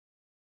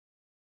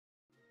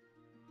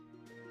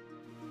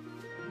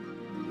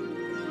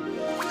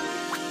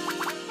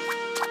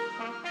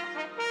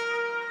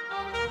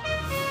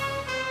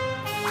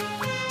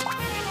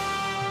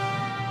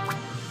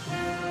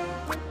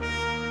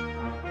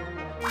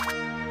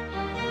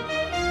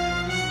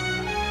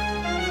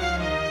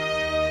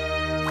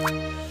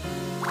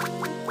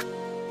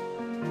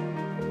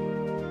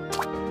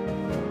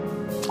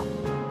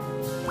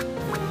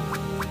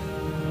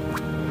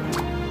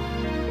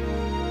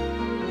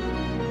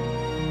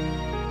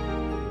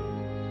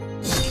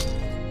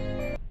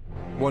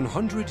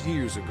100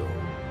 years ago,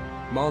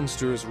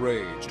 monsters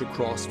raged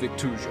across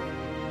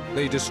Victusia.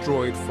 They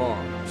destroyed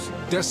farms,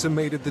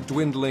 decimated the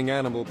dwindling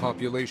animal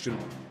population,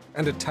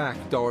 and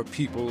attacked our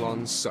people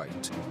on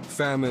sight.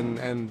 Famine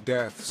and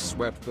death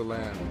swept the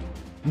land.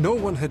 No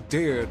one had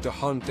dared to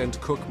hunt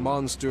and cook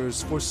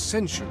monsters for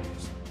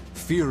centuries,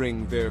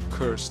 fearing their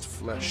cursed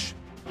flesh.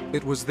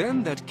 It was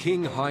then that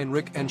King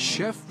Heinrich and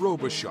Chef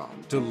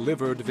Robichon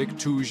delivered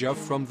Victusia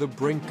from the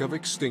brink of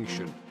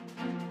extinction.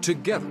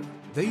 Together,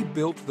 they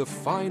built the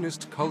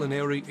finest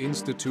culinary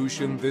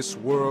institution this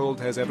world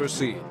has ever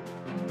seen,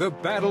 the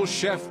Battle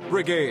Chef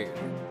Brigade,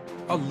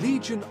 a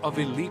legion of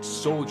elite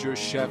soldier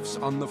chefs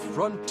on the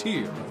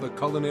frontier of the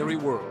culinary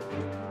world.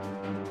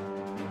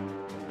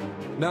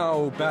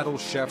 Now, battle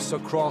chefs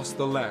across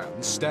the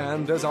land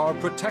stand as our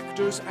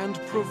protectors and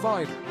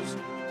providers,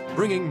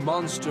 bringing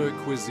monster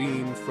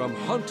cuisine from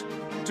hunt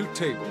to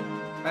table.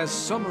 As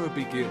summer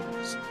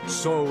begins,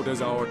 so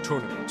does our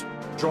tournament,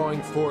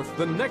 drawing forth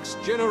the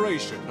next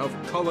generation of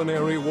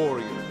culinary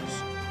warriors.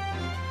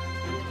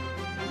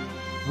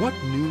 What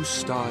new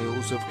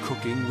styles of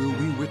cooking will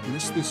we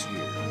witness this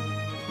year?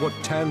 What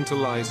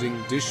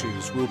tantalizing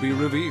dishes will be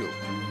revealed?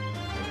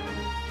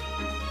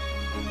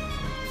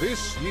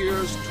 This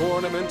year's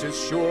tournament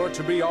is sure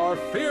to be our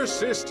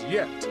fiercest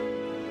yet.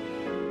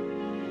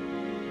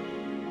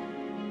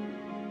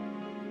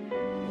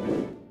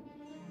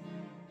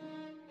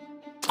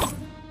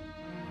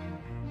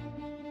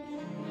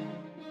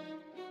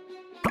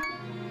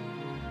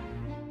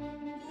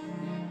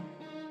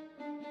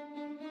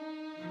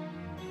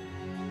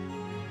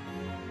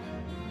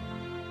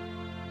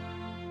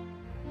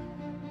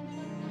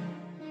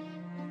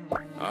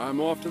 I'm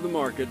off to the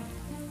market.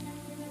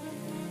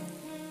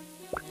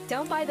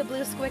 Don't buy the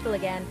blue squiggle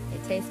again.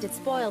 It tasted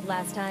spoiled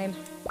last time.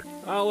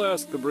 I'll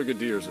ask the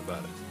Brigadiers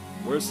about it.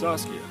 Where's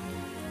Saskia?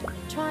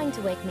 Trying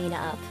to wake Mina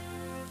up.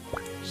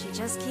 She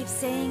just keeps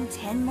saying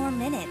 10 more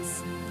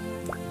minutes.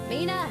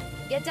 Mina,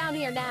 get down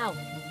here now.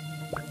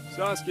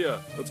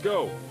 Saskia, let's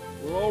go.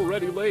 We're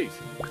already late.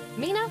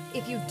 Mina,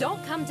 if you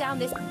don't come down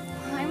this...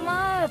 I'm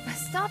up.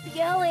 Stop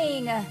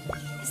yelling.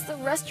 Is the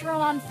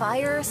restaurant on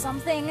fire or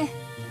something?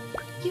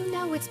 You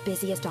know it's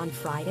busiest on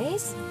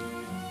Fridays.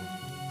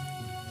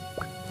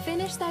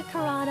 Finish that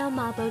Karana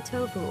Mabo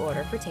Tofu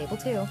order for table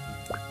 2.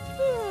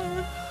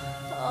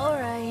 All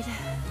right.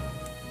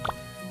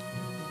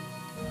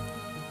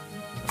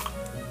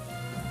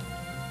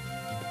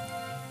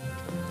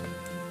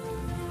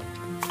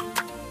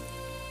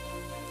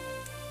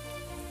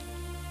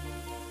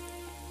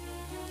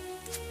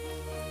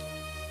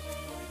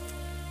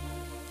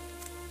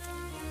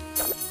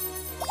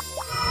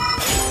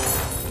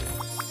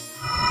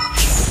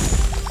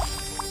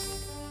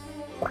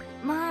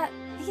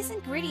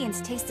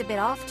 Ingredients taste a bit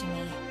off to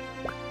me.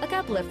 A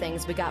couple of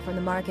things we got from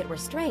the market were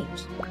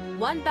strange.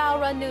 1 bao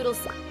run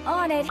noodles.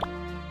 On it.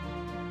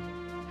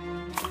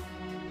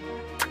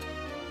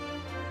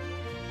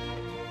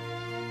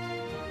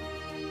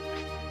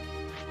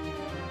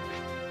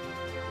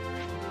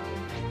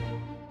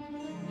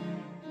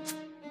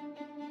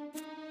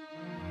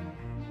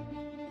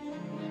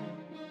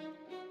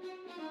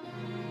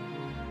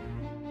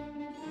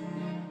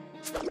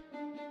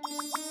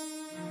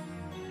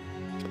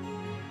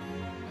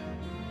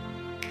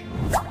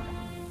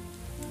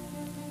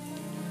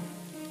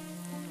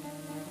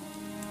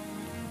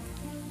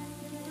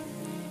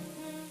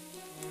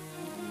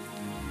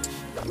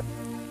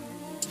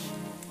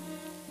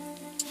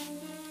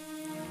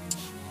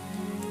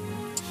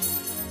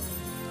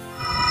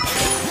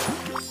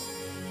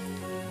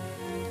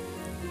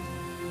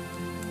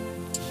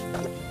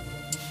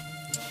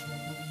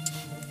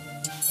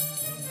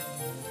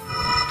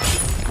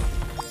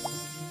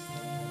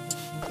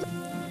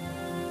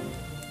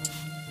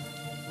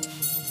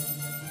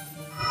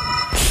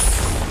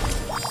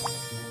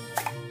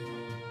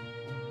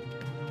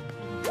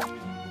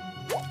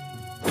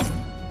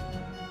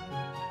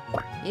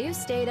 You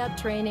stayed up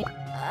training.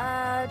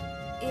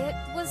 It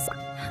was...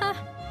 Huh.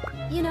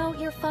 You know,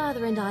 your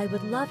father and I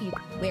would love you.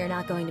 We're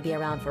not going to be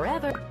around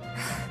forever.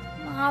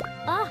 Mom,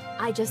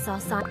 I just saw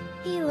Son.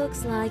 He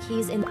looks like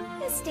he's in...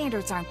 his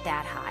standards aren't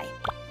that high.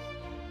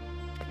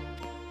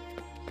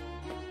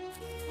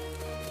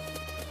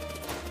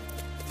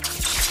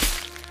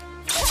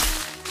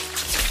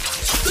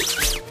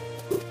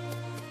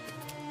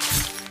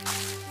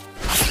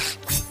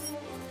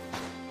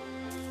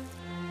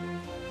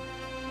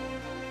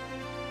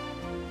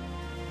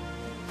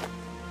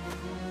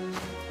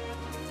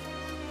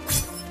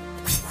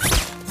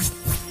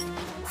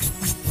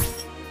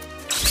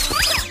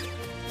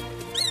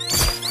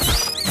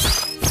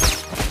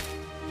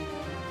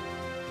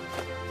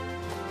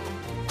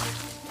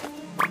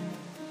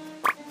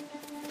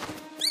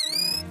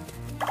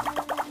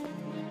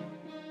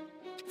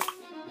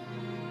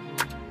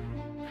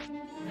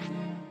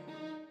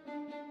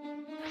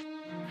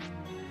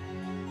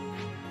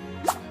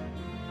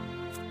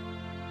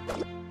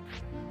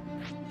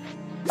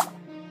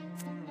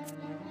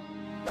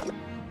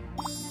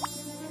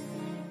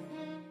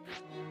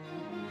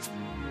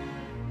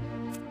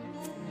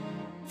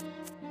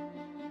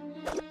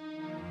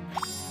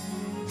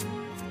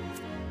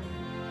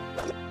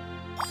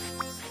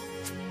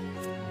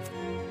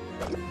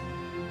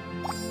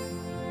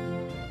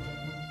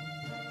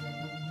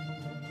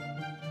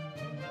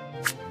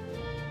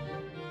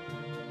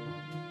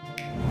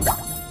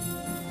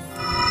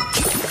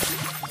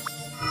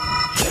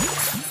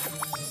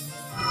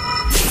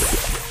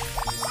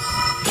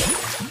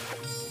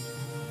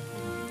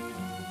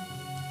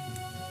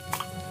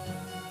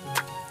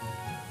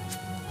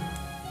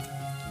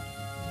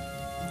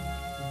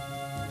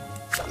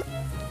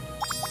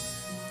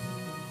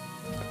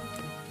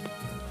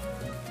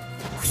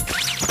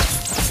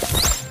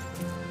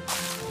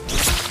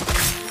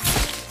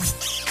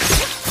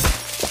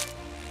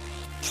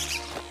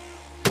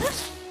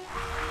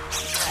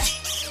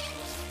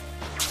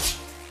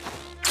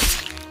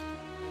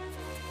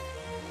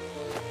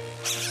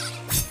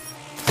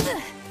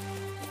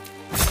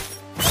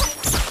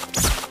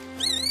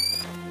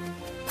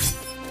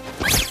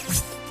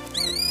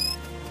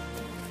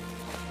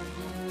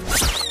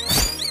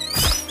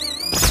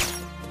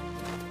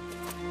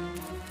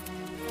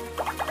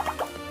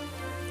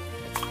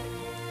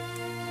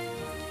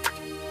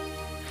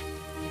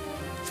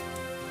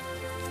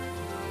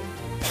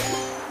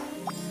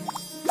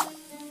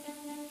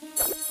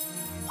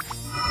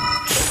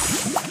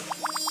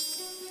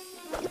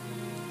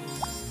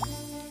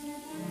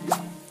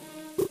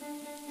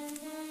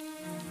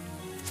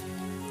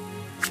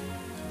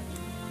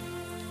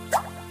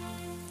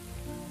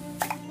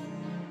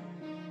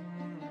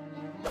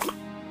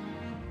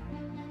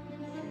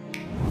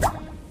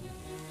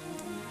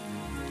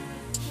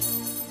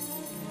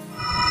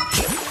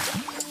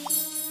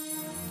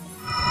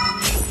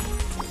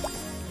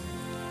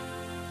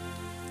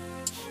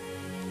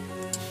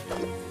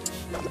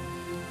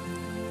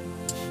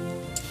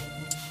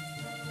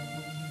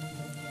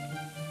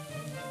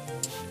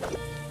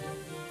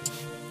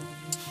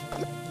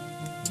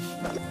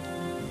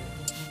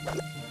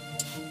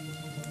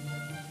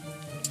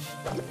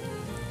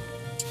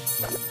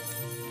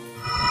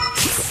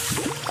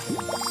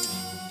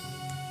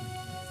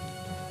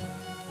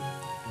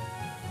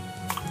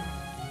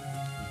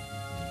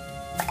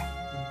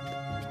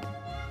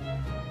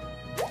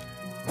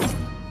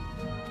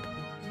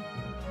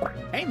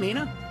 Hey,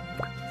 Mina.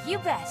 You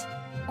bet.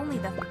 Only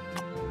the...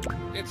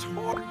 It's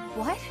hor-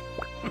 What?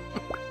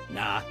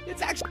 Nah,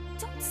 it's actually...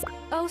 Don't s-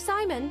 Oh,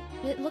 Simon,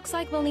 it looks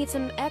like we'll need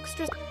some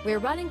extras. We're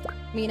running.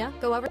 Mina,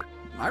 go over.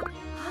 Mark.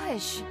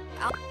 Hush.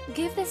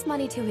 Give this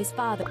money to his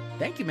father.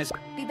 Thank you, Miss...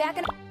 Be back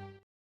in...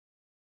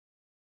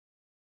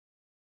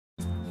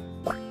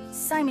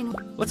 Simon,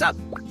 What's up?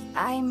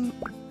 I'm...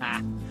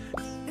 Ah,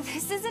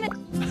 This isn't it.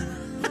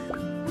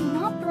 I'm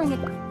not throwing it.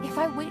 If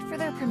I wait for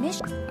their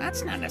permission,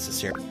 that's not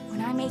necessary.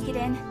 when I make it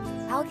in,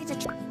 I'll get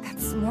to...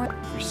 That's more...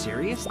 You're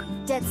serious?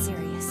 Dead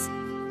serious.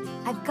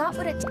 I've got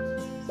what it...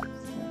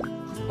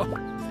 Oh,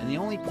 and the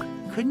only...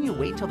 Couldn't you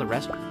wait till the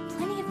rest...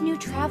 Plenty of new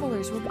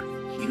travelers will be...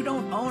 You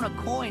don't own a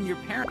coin, your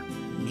parent...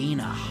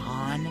 Mina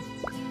Han.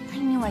 I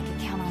knew I could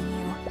count on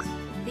you.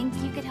 Think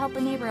you could help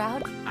a neighbor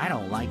out? I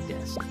don't like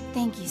this.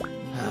 Thank you.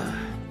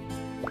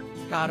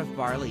 God of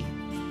barley,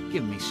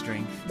 give me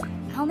strength.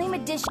 I'll name a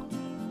dish...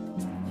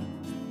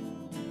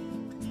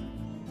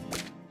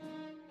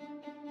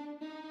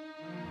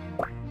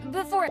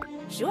 Before...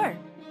 Sure.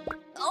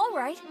 All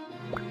right.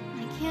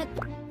 I can't...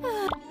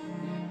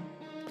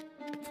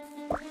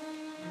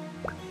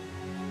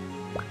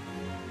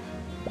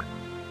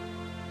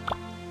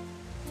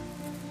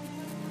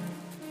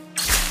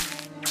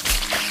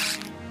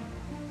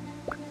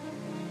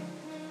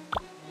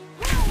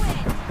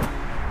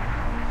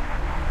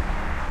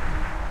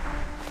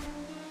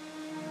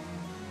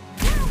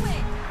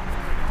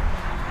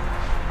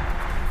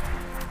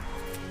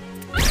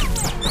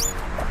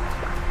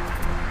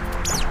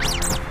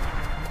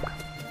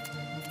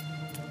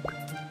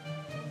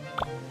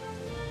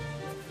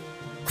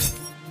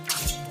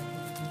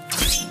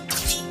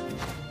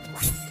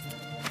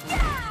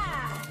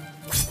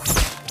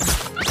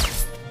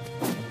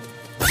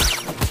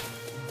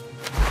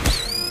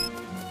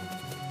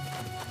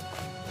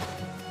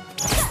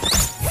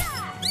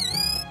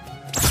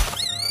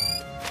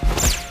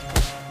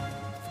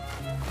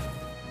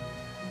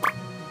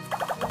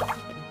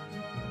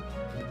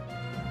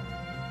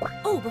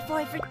 Oh, before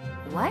I forget...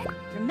 What?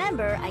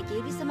 Remember, I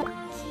gave you some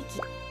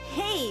Kiki.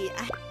 Hey,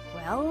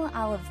 Well,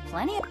 I'll have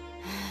plenty of...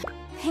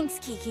 Thanks,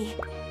 Kiki.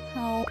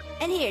 Oh,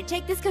 and here,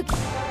 take this cookie.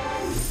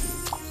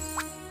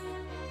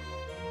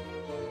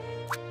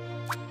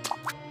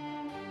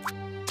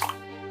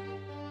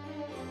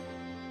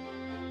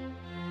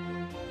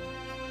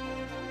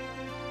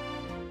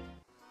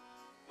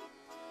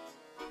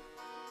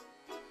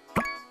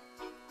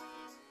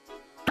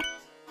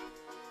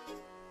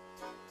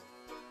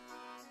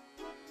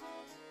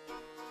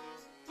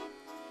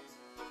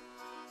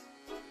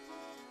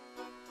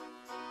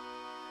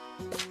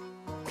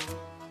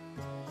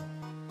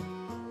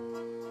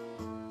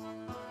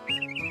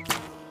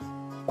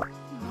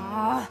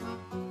 aw.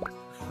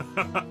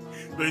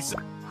 They say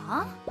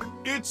Huh?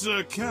 it's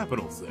a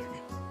capital thing.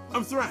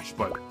 I'm thrashed,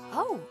 but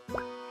Oh,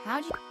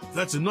 how'd you...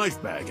 that's a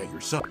knife bag at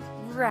your side.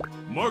 Right.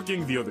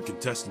 Marking the other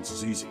contestants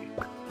is easy.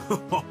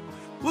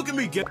 Look at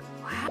me get.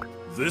 Wow,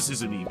 This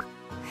isn't even.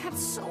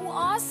 that's so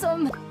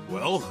awesome.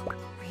 Well,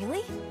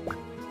 Really?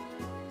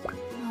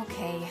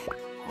 Okay.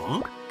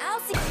 huh? I'll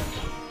see...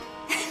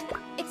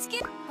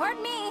 Excuse...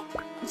 Pardon me.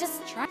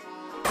 Just try...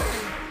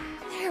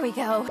 There we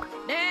go.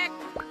 Nick!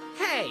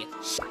 Hey!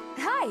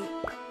 Hi.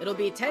 It'll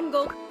be 10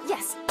 gold.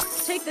 Yes.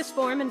 Take this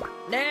form and...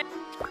 Nick!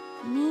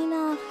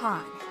 Mina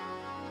Han.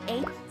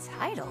 A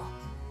title.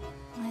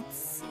 Let's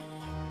see.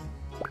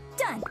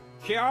 Done.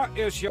 Here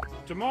is your...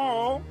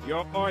 Tomorrow,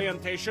 your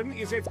orientation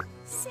is at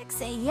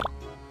 6 a.m.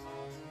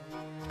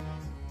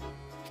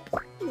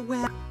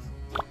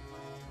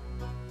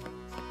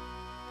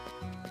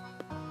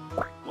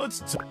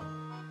 Let's.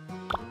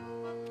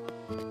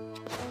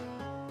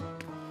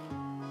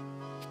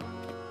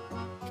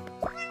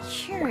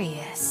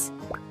 Curious.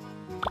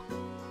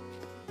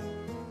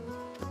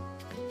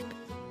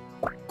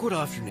 Good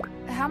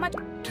afternoon. How much?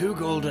 2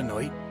 gold a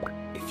night.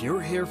 If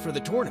you're here for the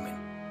tournament,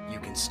 you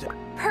can stay.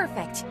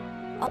 Perfect.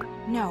 Oh,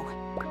 no.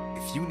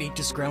 If you need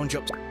to scrounge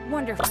up,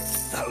 Wonderful.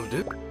 that'll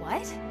do.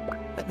 What?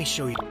 Let me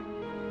show you.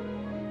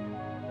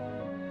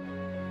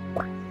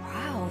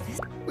 Wow, this...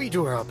 We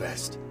do our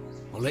best.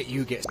 We'll let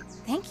you get.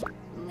 Thank you.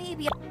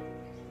 Maybe...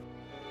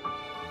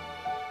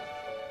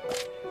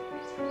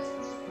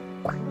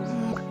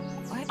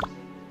 What?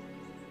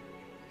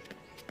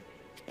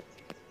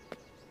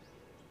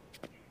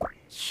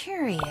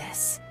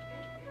 Curious.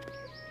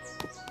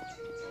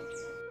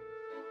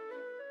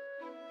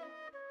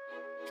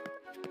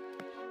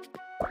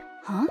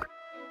 Huh?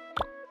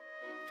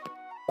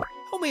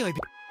 How may I be?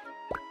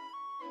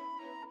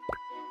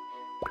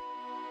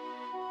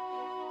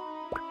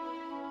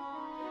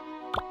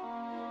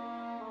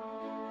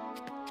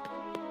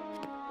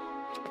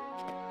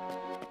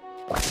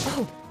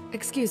 Oh,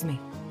 excuse me.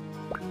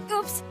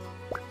 Oops.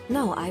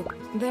 No,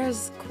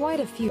 there's quite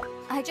a few.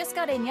 I just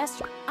got in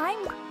yesterday.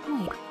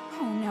 Wait.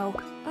 Oh no.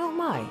 Oh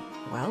my.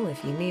 Well,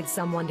 if you need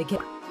someone to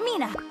get...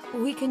 Mina!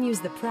 We can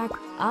use the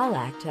I'll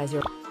act as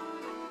your...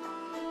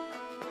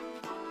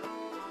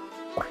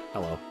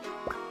 Hello.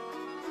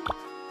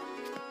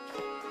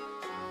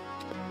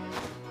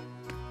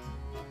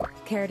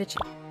 Care to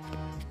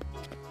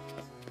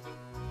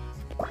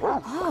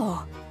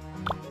Oh.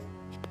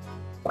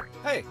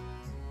 Hey!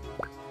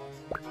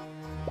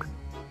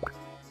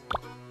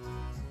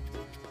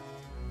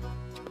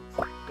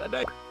 Good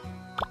day.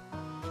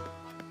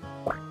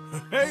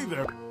 Hey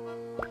there.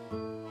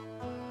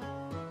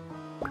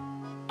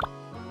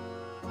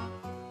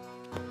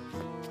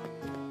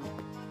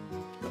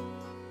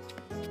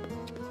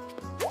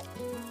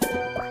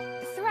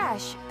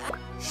 Thrash.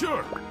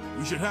 Sure,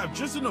 we should have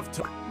just enough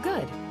time.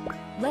 Good.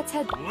 Let's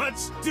head...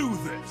 Let's do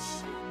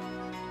this.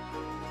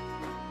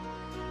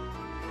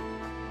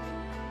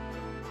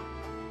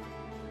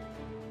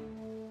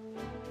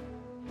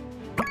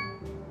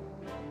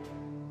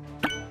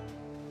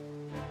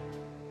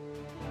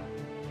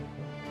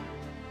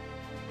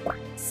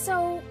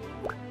 So...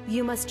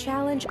 You must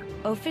challenge.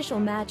 Official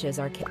matches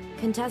are...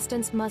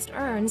 Contestants must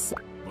earn...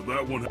 Well,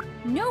 that one.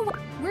 No,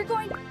 we're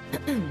going...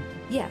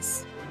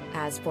 Yes.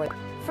 As for...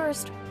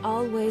 First,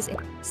 always...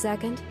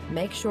 Second,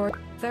 make sure...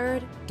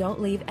 Third,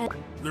 don't leave...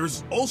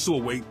 There's also a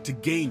way to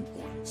gain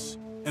points,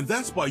 and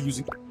that's by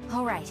using...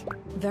 All right.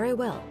 Very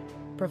well.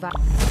 Provide...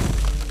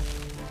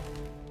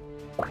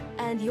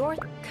 And your...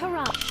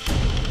 Karam...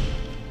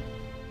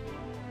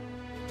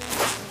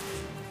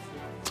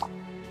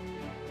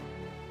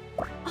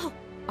 Oh,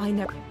 I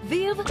never...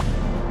 Viv...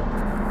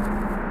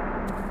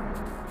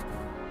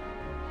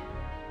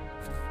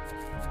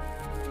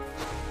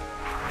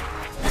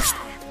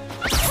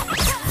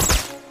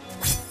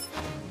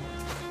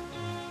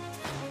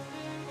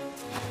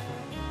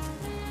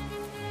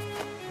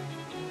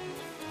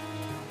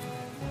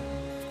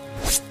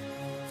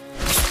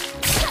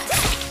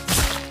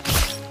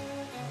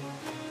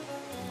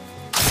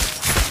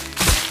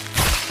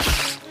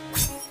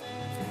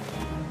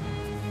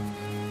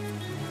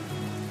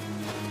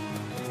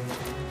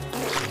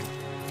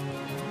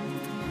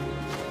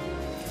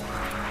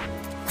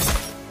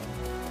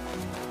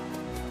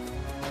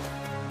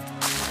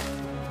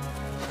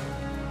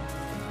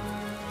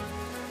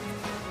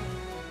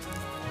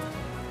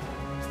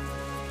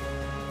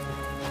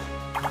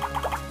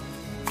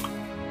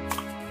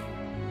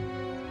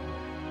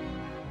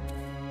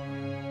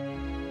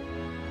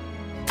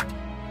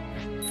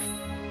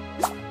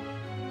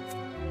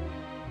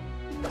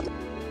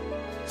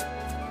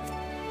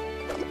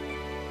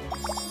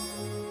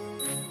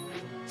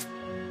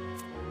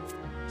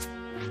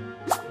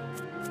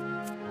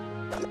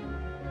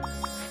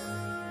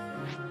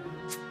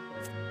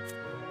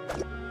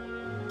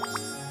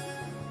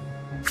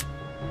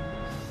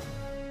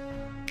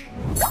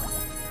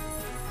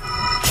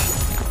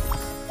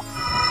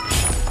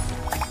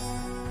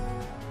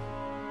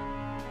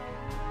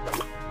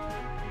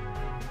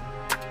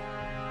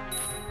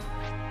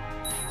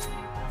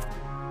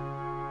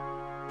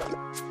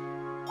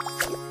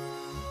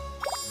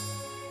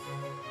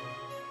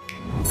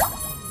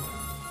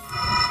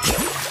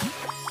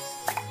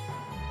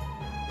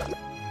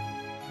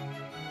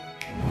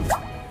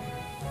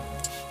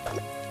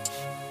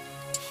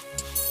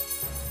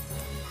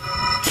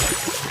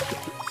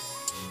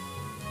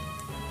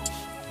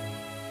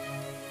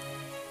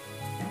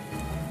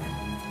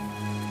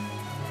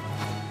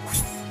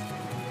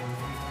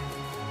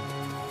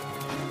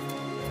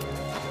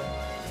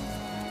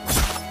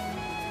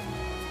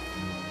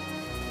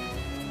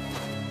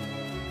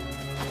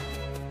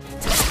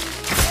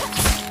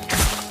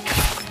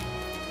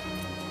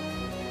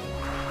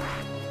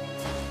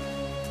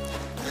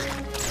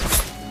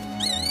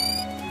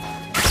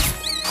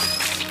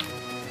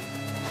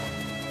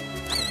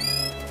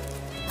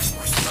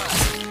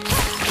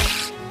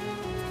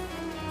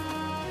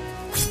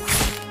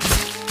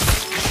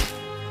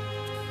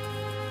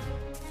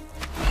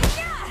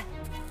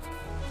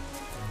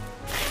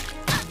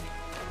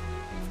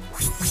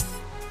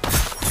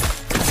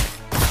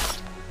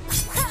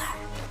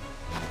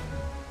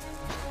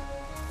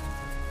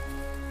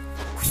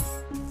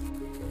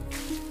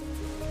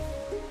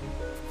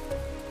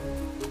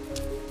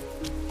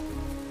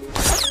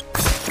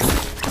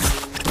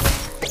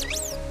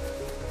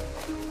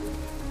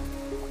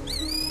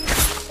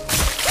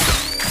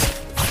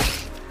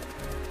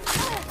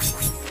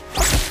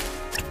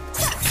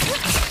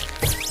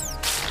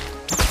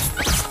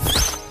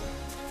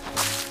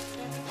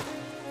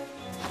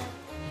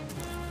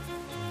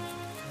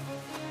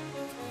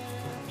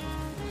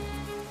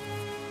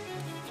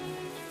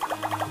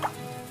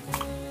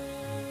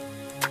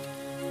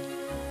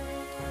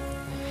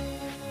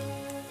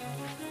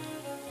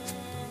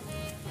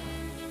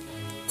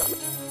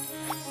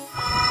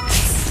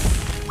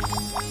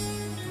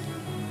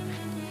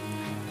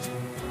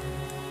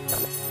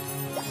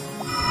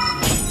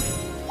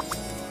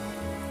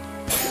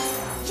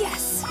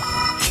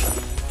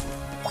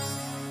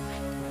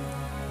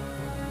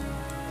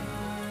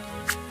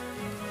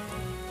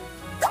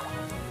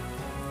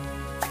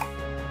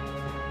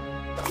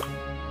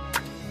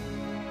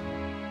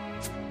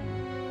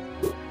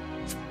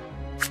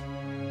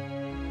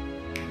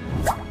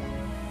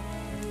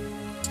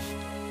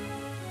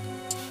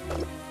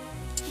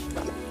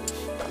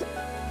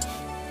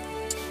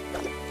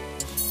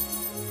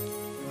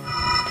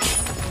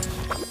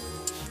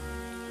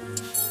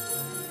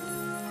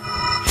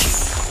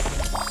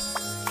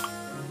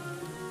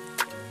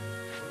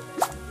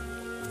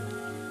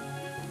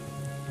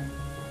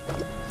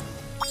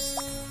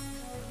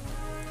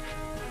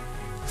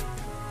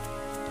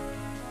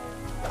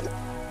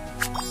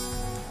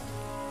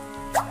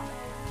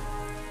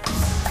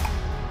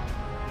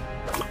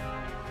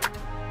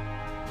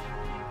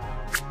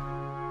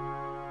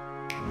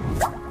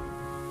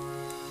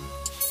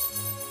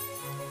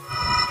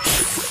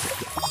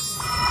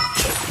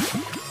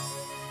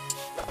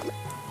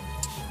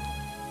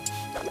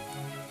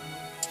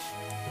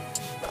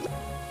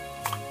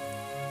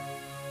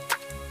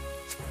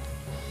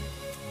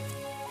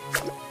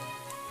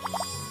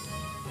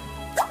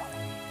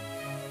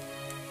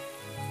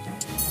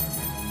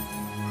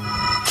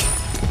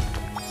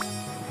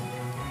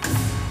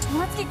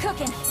 you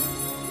cooking?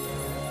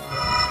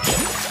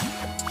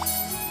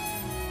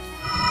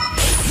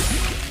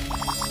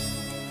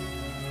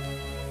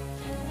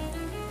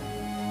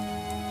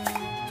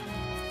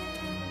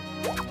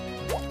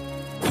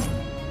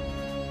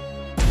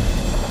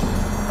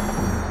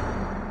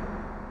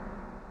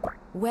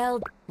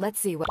 Well, let's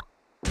see what...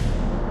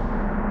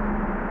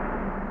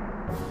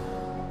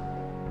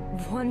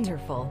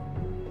 Wonderful.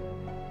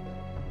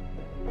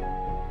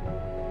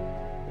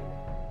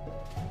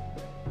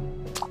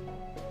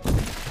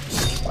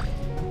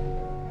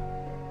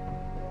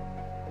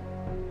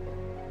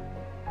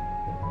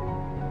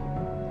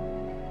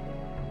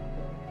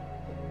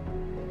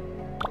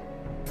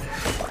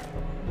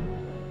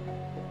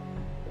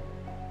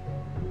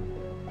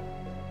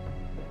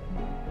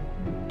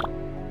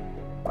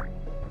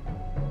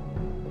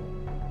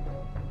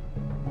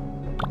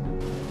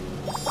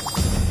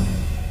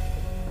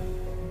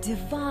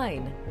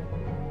 Divine.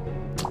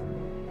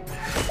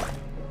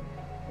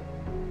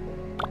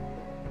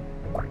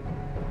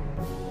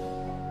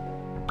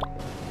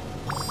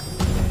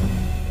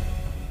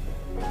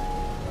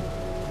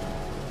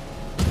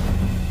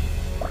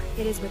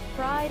 It is with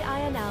pride I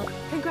announce.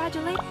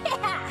 Congratulations.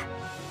 Yeah!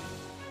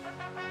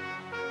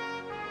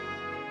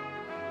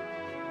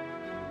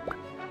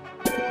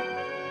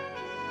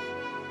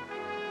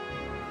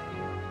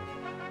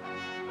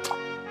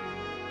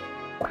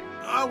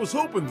 I was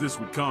hoping this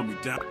would calm me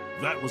down.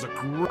 That was a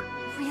great...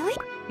 Really?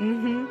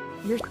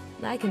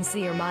 Mm-hmm. I can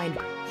see your mind.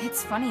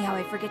 It's funny how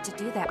I forget to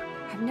do that.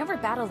 I've never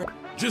battled it.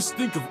 Just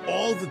think of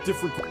all the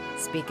different...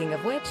 Speaking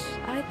of which,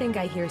 I think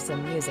I hear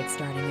some music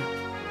starting up.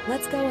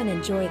 Let's go and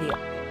enjoy the...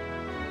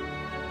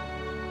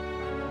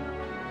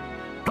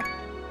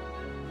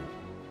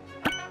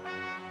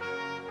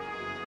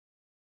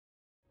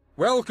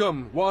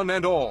 Welcome, one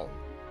and all.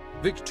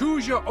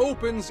 Victusia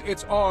opens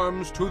its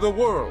arms to the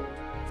world.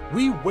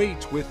 We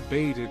wait with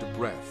bated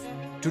breath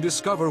to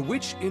discover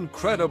which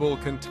incredible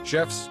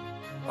chefs.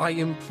 I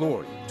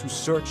implore you to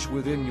search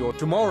within your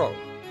tomorrow.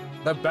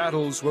 The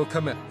battles will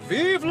commence.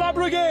 Vive la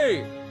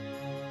Brigade!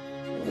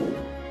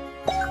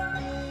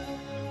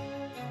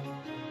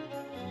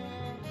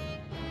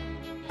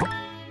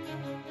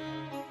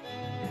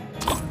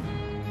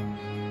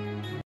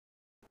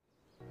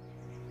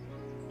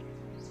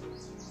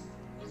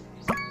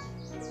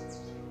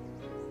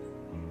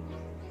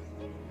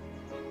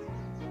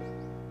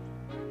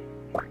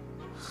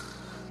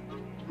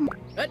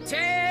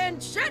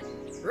 Attention!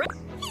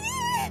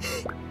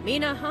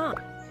 Mina, huh?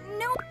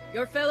 No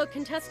Your fellow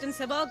contestants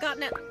have all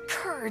gotten it.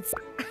 curds.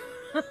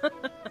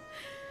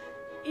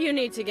 You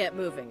need to get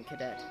moving,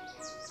 cadet.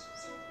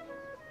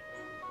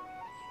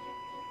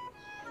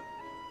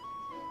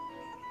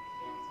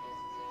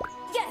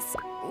 Yes!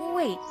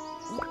 Wait.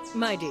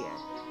 My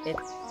dear,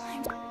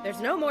 there's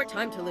no more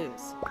time to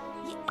lose.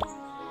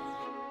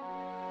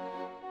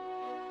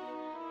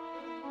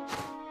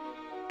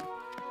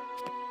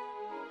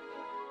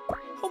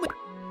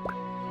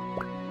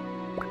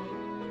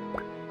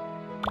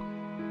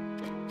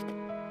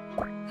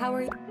 How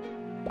are you?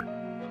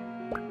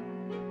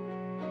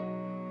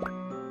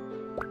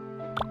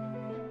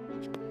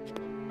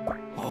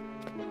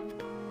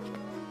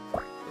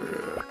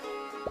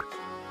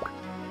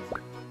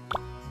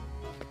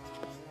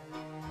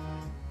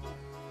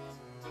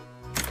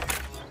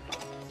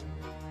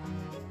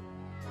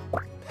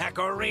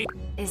 Pecorino.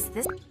 Is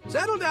this...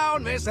 Settle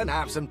down, miss, and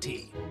have some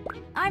tea.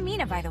 I'm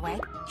Mina, by the way.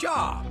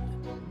 Job.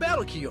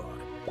 Belchior.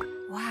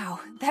 Wow,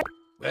 that...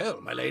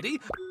 Well, my lady,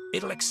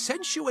 it'll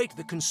accentuate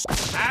the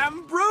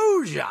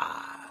ambrosia!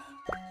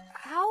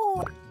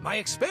 How... My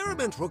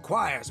experiment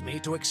requires me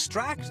to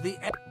extract the...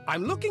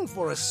 I'm looking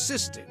for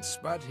assistance,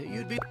 but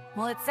you'd be...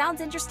 Well, it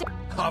sounds interesting.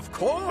 Of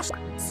course!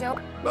 So...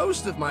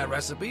 Most of my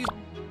recipes...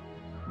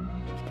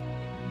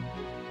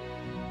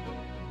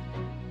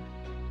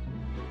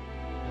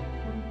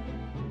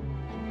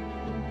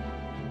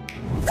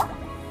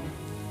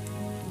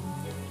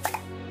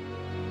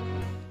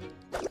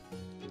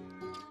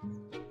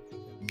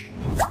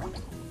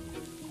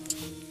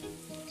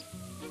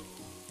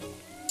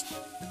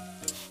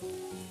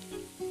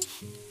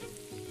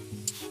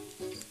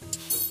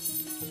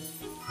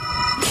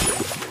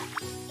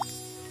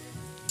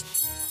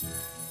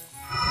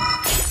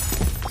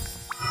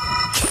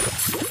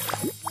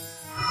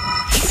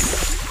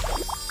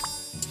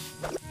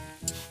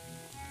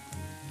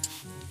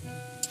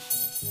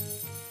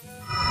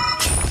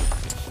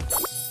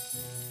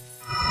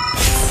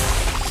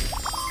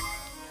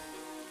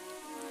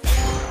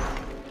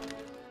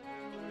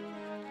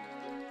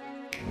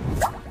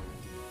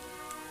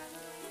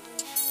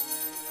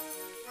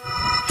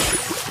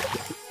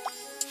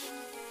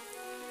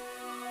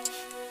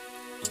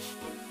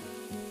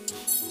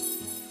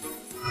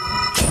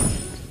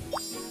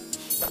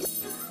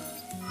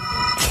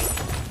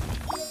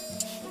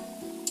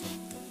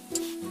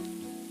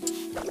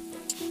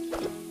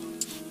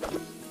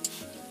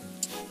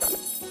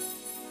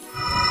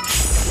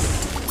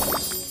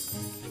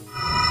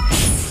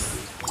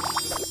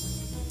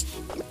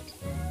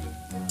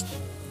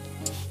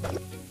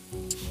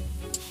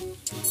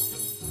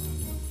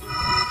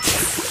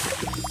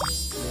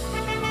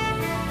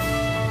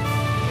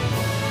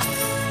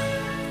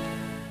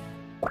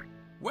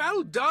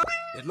 Well done.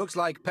 It looks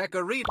like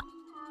pecorino.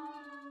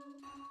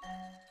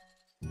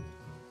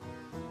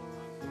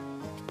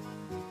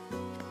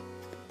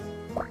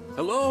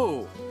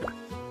 Hello!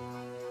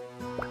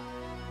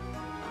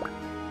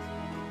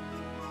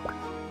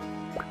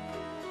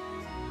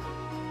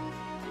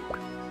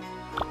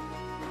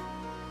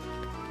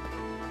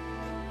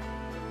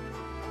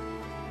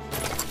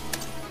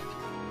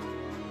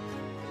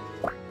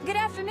 Good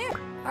afternoon.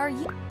 Are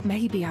you?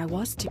 Maybe I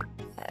was too.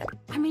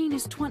 I mean,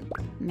 it's 20.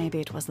 Maybe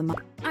it was the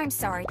month. I'm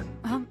sorry.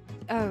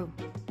 Oh.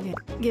 Yeah.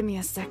 Give me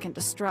a second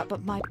to strap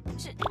up my.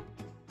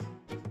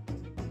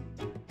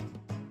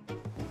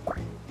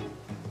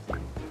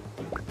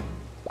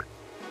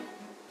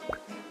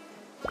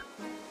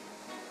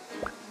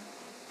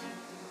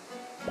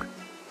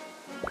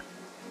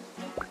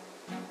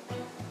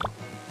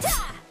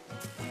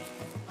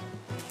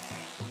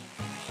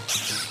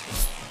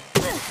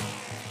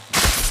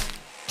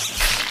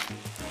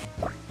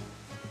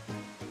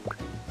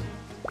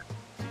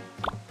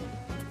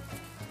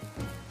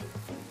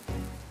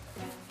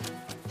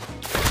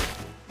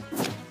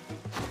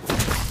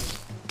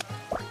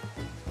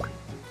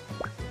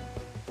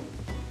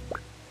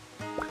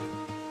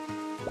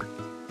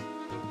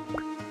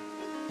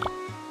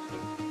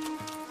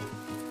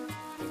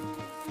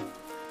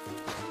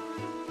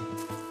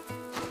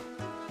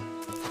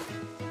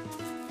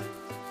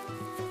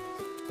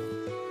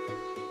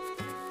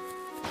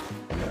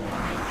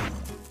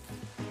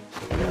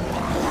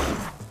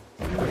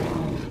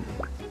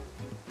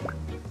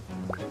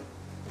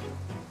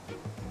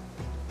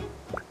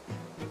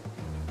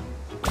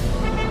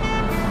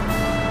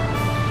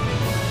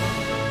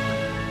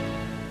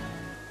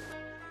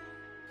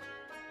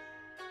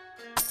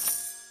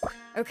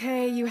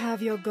 Okay, you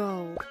have your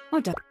goal.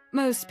 Oh,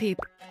 most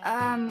people.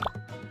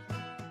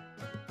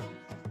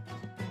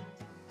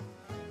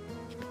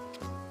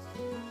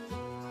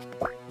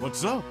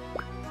 What's up?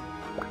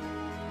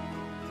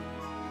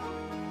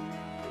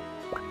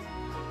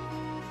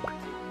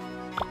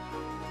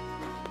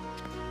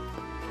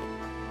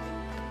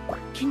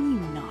 Can you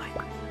not?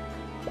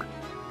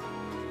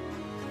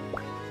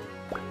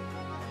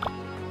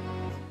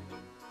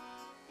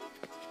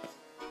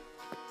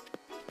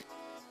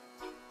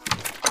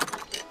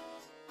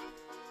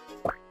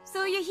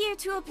 So you're here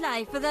to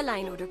apply for the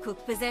line order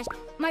cook position.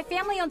 My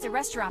family owns a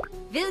restaurant.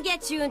 We'll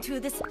get you into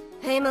this.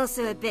 I'm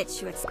also a bit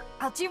short.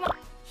 I'll do my.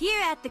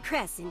 Here at the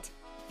Crescent,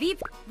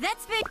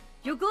 that's big.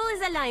 Your goal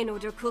as a line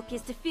order cook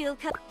is to fill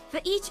cup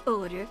for each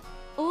order.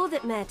 All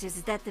that matters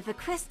is that the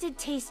requested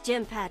taste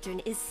gem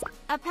pattern is.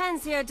 Our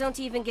pans here don't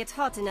even get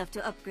hot enough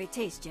to upgrade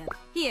taste gem.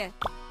 Here.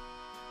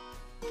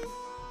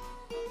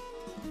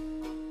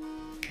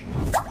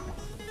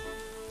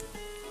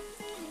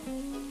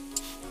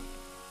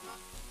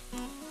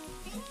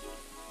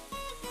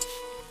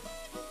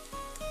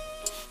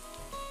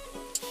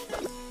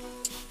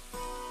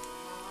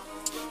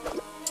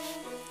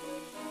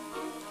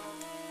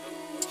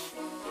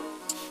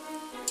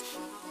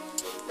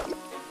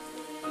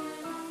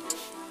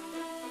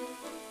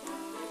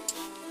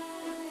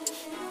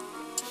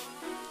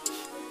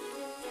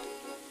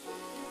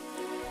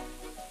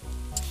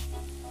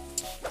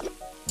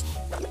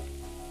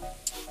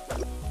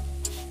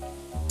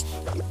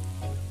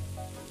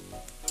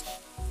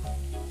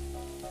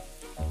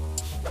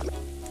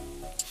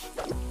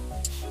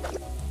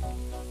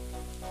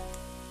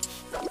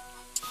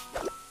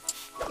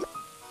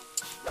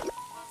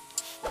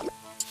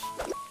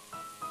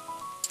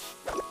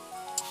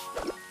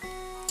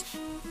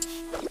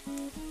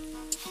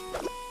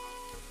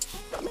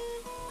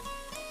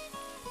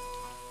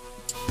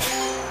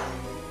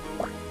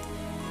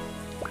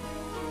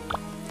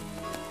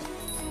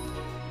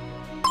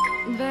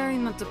 Very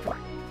much a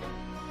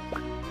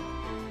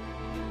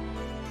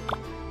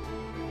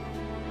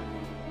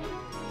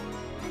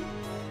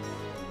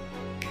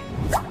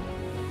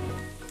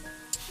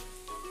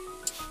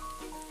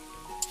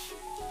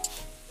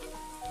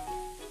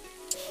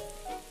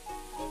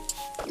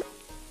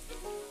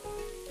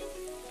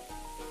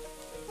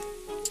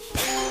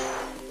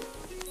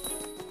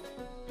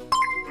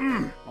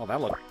Oh, that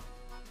look.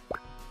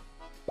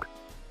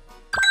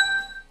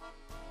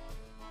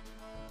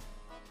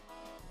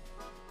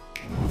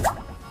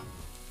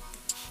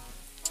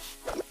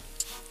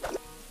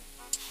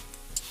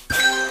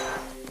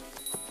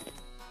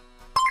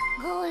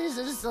 Oh, this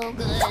is so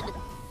good.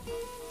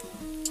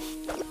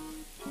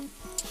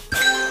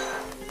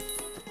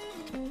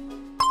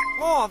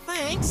 Oh,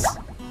 thanks.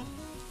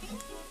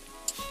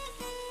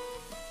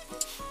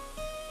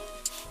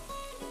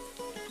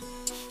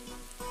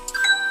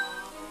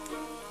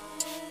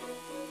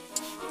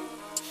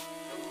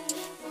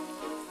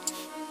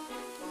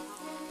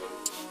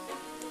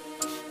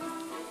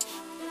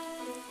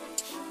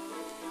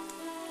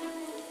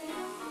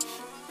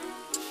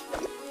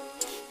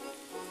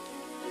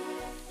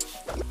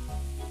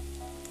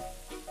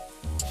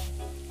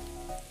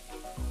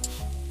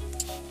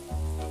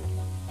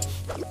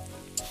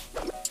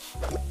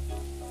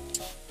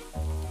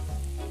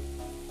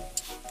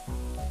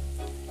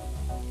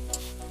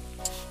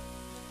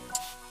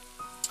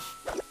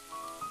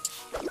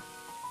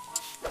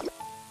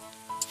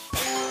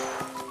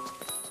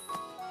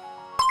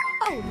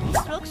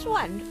 looks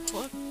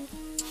wonderful.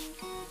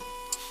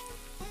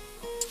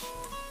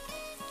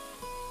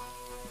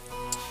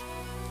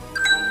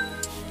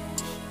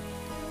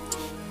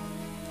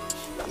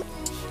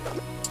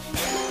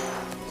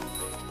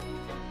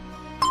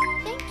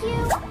 Thank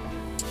you.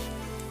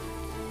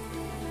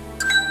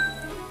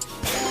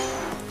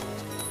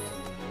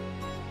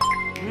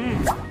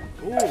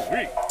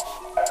 Ooh-wee.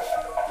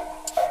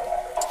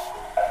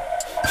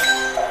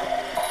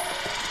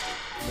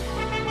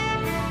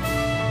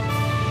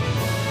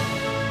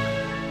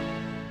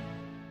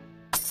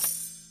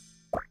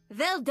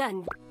 Well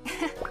done.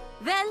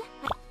 Well...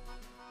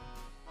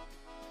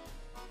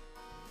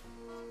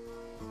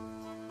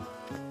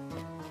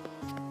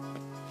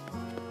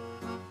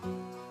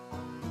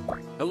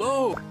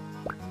 Hello!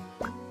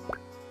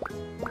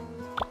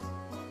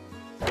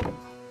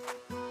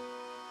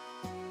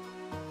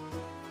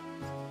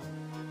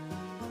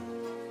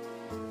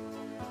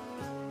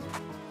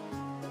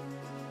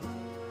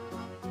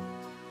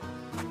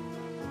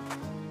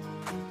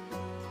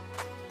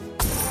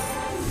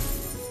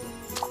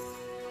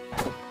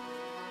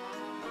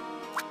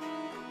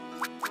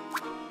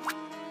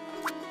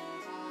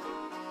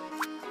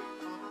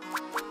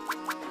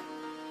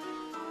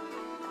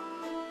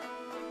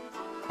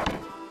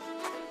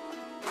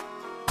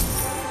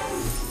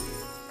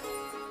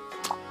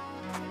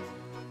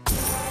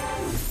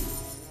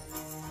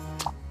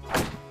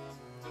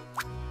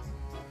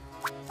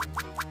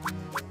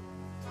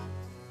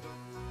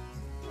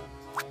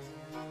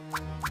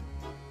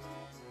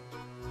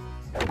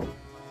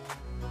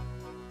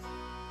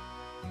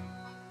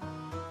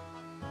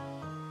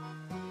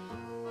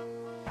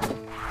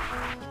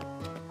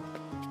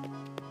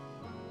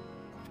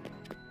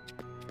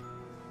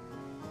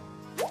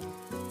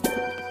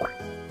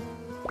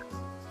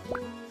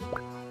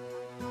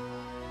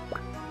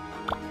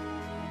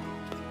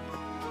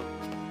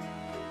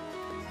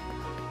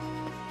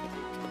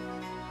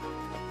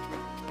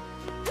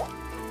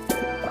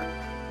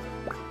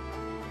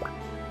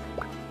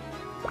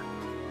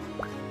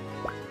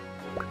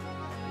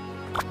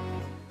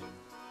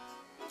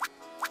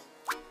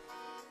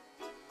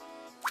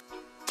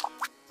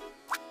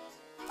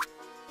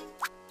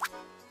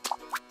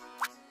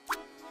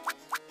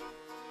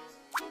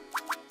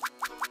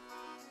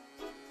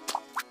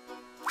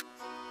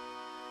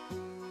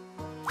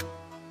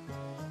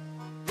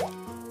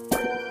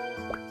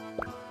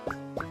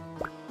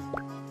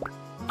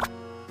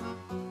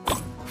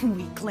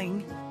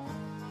 Weakling.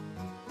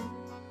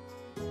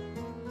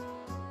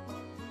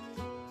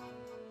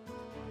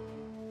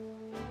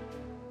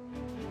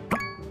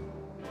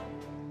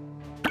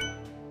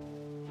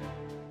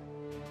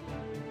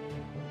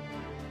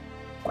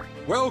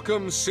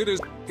 Welcome,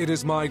 citizens. It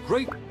is my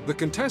great... The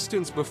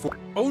contestants before...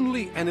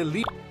 Only an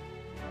elite...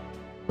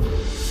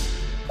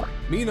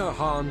 Mina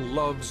Han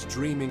loves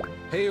dreaming,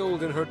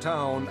 hailed in her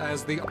town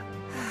as the...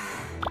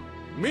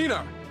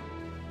 Mina!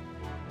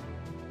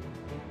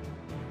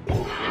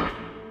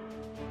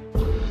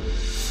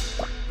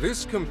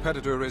 This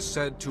competitor is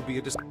said to be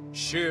a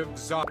Shiv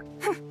Za...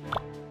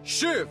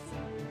 Shiv!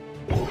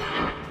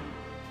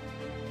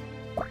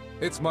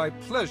 It's my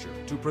pleasure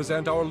to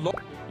present our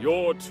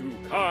You're too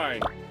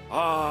kind.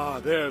 Ah,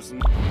 there's...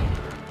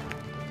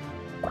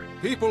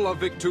 People of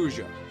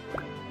Victusia,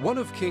 one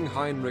of King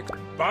Heinrich's...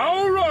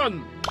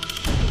 Bauern!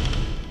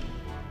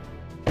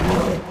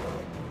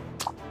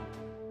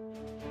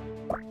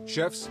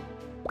 Chefs,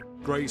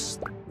 Grace,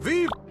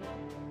 Vive!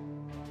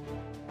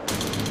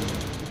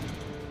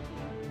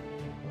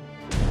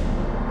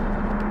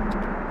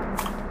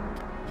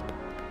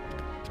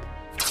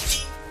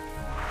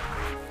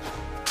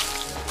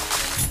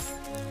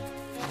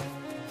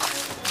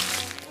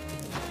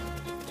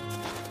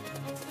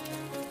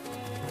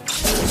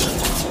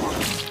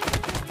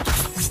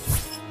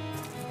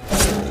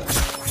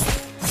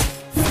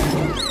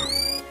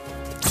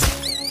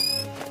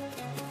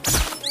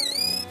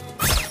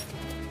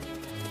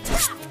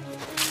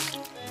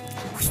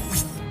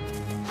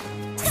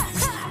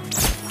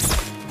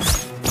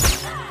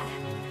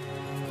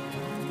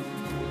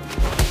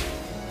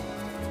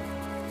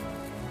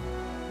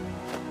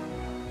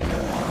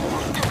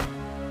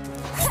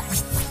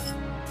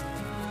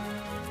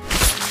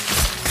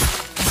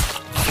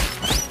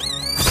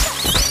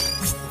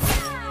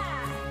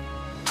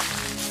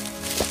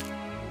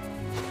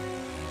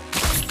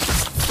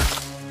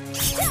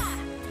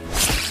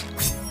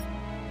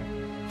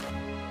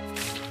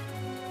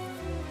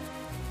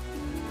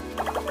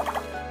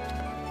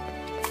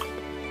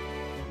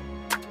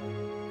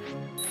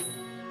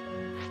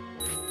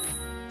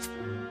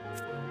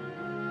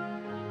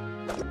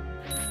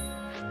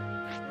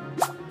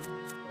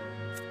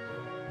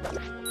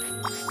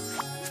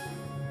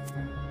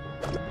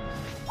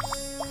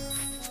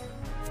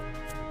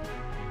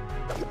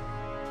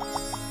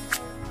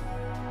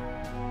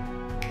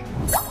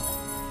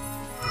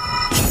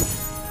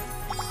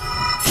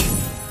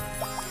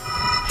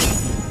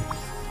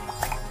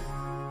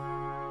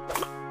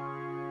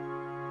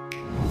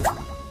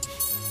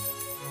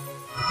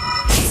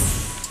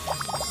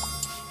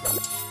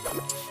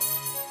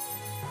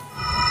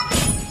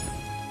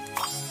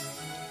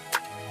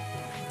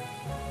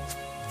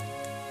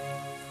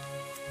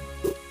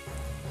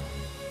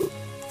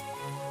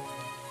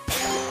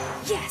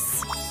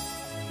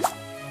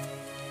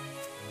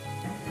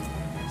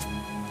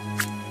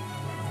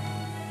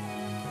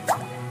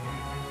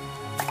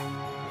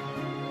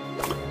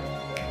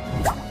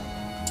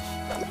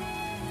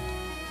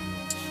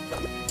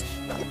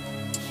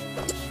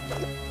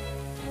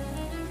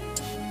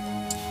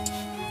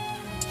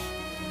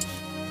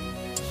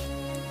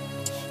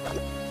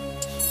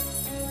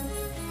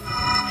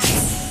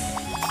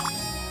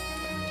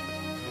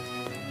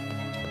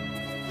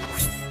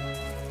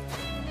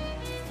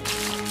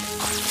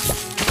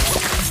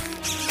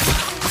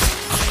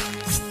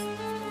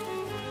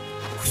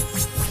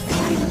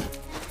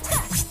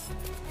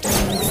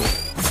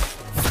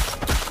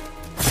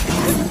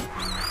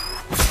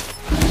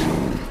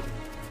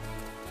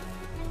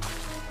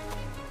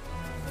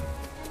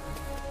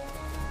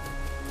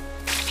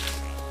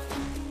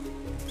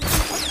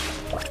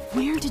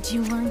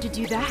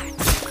 do that?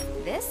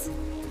 This?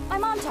 My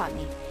mom taught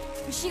me.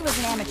 She was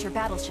an amateur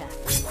battle chef.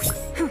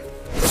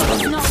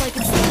 It's not like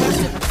it's the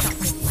rest of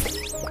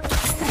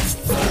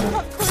the company.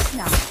 Of course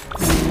not.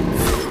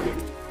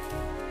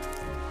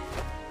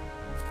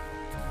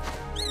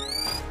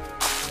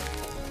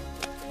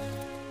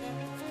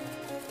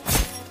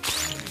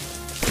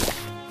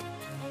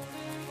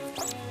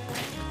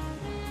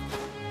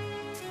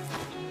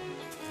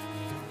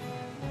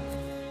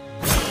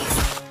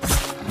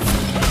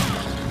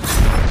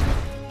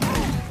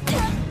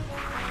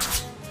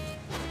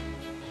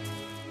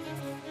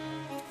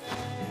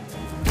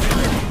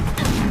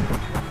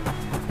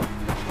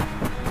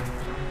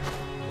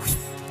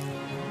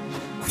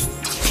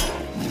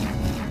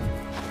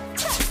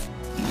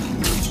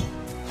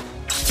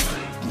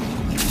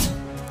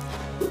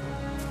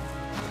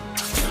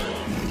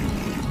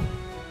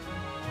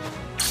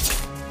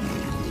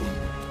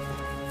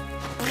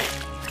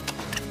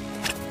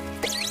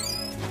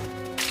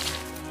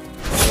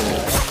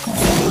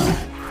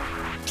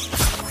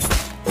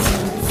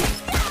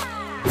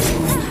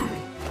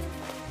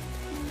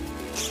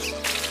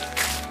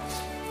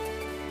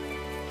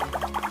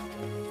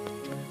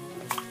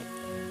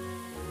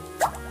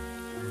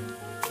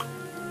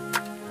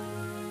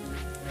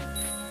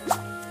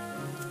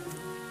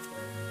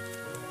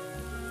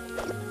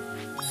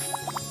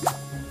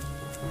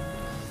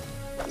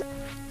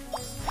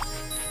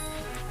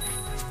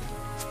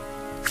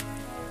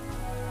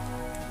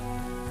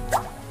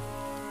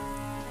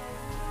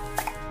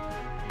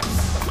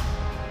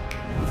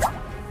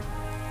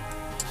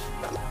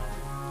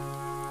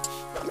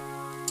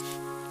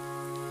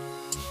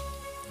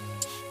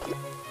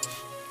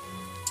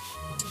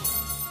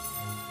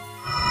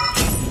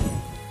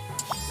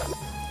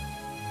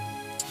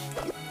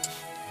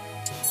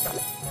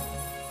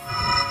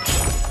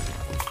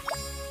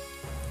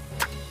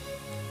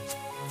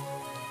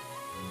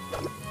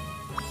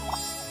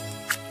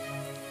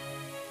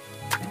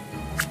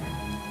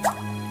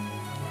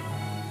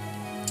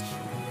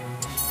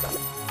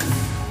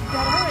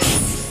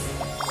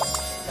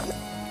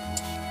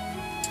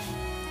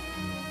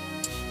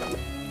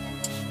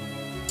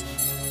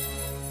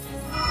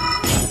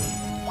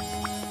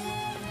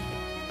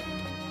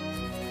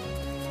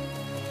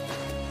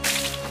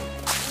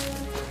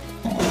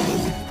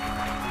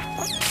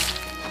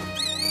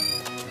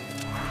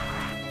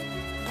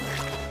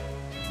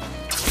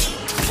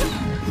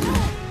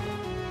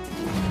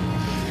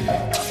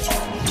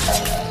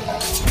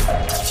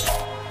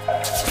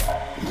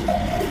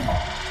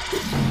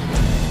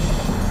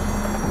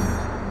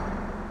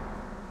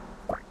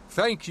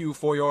 Thank you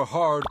for your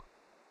hard...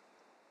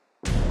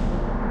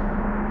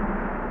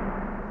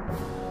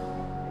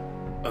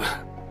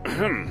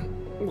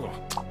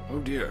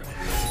 Oh dear.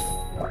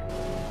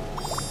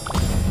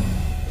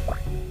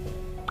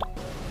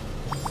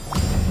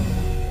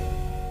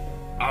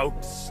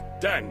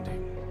 Outstanding.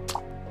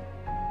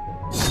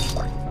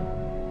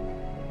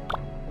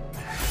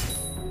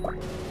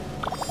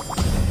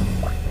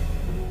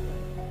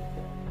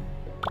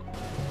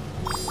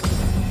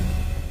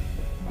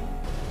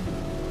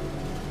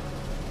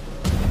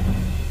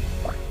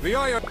 The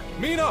iron...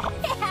 Mina!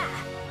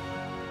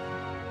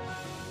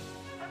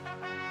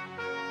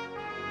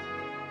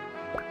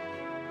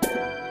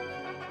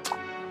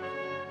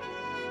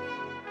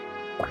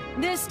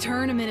 This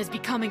tournament is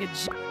becoming a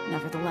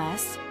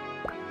nevertheless.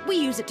 We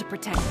use it to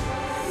protect.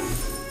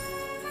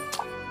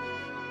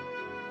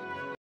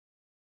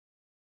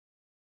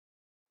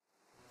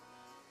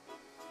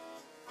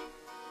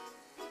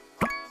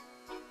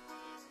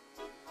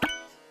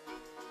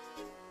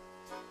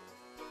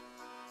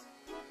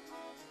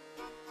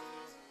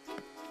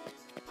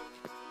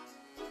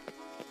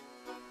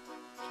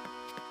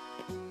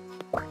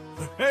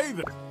 Hey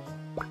there!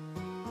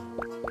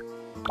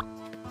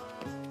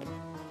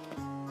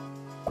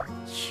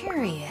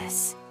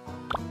 Curious.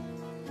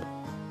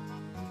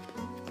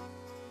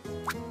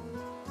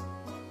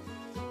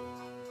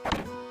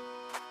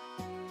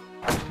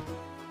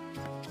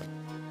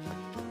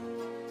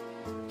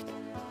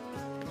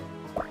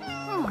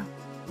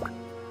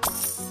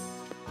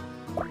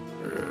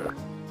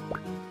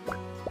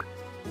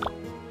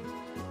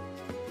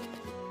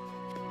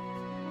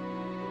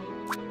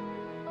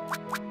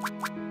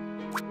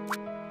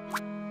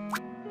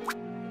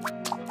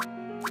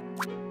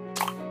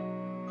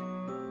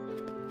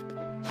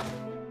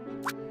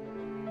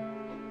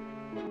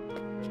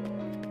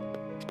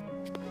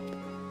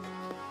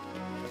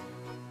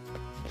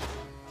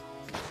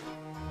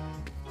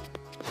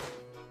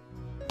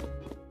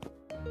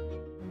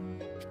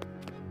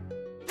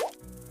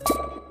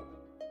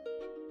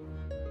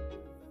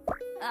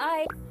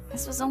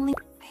 This was only...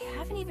 I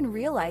haven't even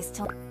realized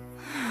till...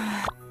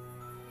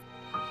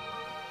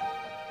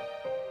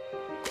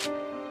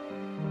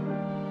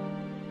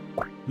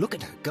 Look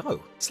at her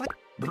go. It's like...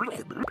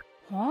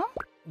 Huh?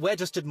 We're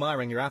just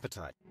admiring your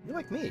appetite. You're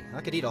like me.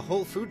 I could eat a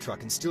whole food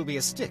truck and still be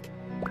a stick.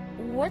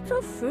 What's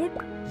a food?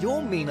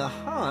 You're Mina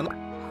Han.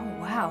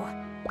 Oh, wow.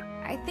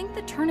 I think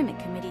the tournament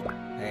committee...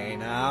 Hey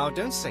now,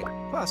 don't say...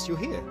 Plus, you're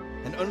here.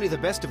 and only the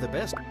best of the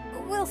best.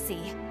 We'll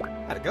see.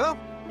 How'd it go?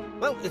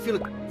 Well, if you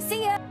look...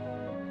 See ya!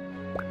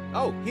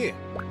 Oh, here.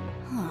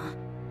 Huh.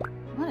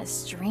 What a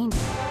strange...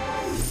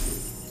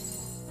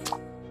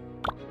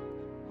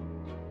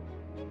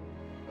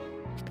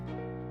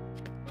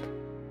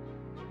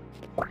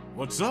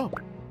 What's up?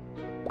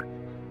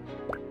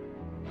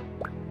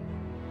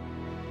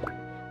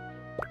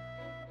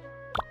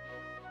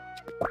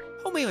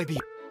 How may I be?